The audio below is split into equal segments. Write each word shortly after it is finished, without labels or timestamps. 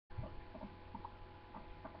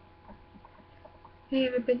Hey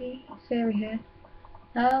everybody, Sarah here.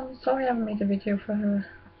 Sorry I haven't made a video for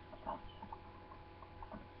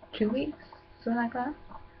 2 weeks, something like that.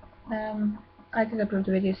 I did upload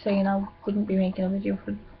a video saying I wouldn't be making a video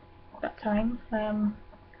for that time. But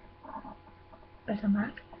I'm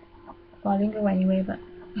back. Well, I didn't go anyway, but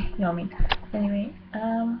you know what I mean. Anyway,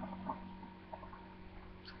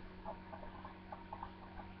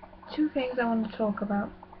 two things I want to talk about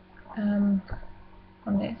on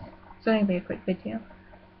this. It's only be a quick video.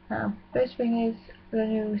 First thing is the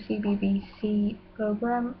new CBBC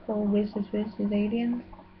program for Wizards vs Aliens.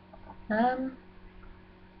 I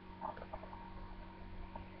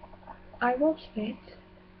watched it,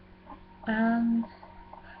 and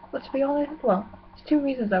well, to be honest, well, there's two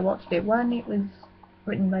reasons I watched it. One, it was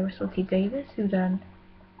written by Russell T Davies, who done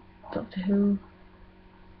Doctor Who,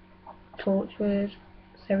 Torchwood,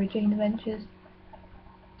 Sarah Jane Adventures.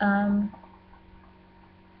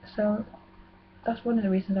 So that's one of the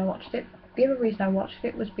reasons I watched it. The other reason I watched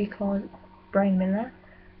it was because Brian Miller,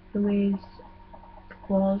 who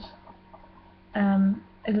was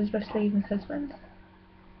Elizabeth Sladen's husband,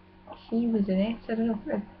 he was in it. I don't know.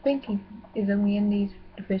 I think he is only in the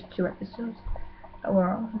first 2 episodes.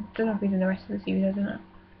 Well, I don't know if he's in the rest of the series. I don't know.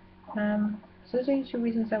 So those are the 2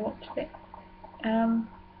 reasons I watched it.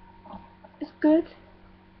 It's good,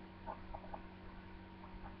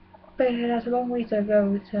 but it has a long way to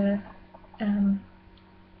go to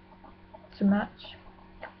match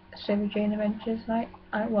Sarah Jane Adventures.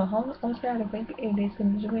 Well, honestly, I don't think it is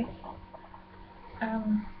going to do it.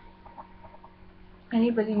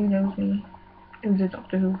 Anybody who knows me, who's a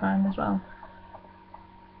Doctor Who fan as well,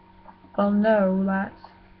 will know that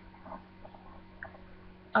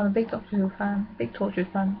I'm a big Doctor Who fan, big Torchwood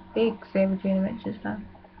fan, big Sarah Jane Adventures fan.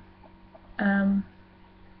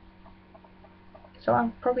 So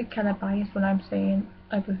I'm probably kind of biased when I'm saying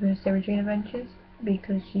I prefer Sarah Jane Adventures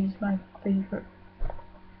because she's my favourite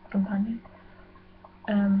companion.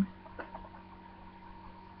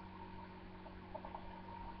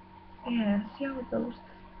 Yeah, see how it goes.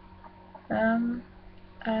 And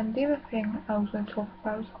the other thing I was going to talk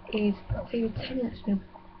about is David Tennant's new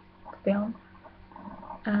film,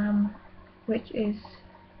 which is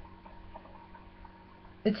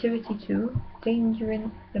Nativity 2, Danger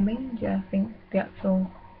in the Manger, I think the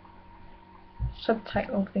actual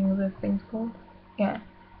subtitle thing of the thing's called. Yeah,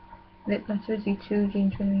 Nativity 2,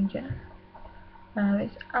 Danger in the Manger.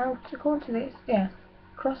 It's out, according to this, yeah,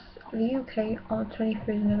 across the UK on the 23rd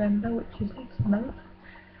of November, which is next month.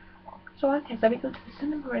 So I guess I'll be going to the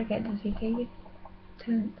cinema again to see David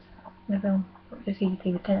Tennant in the film. Not to see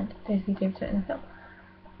David Tennant, to see David Tennant in the film.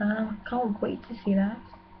 Can't wait to see that.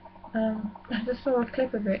 I just saw a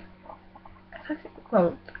clip of it.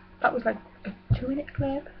 Well, that was like a 2-minute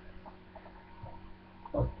clip.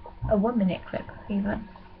 Well, a 1-minute clip, even.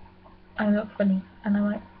 And it looked funny. And I'm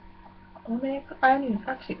like, 1 minute? I only,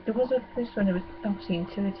 actually, there was a first one, it was obviously in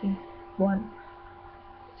 31.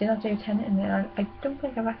 Did not do 10 in there. I don't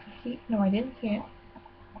think I've actually seen it. No, I didn't see it.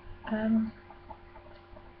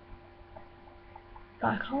 But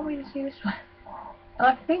I can't wait to see this one. And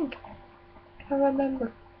I think, if I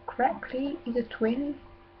remember correctly, he's a twin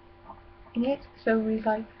in it, so he's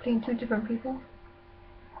like playing 2 different people.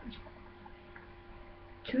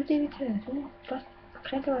 2 David Tennant, that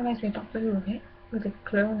kind of reminds me of Doctor Who a bit, with the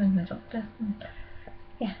clone and the Doctor.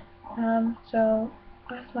 Yeah, so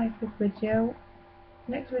that's my quick video.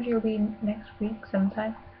 Next video will be next week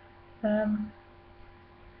sometime. I'll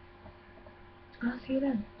see you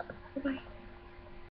then. Bye bye.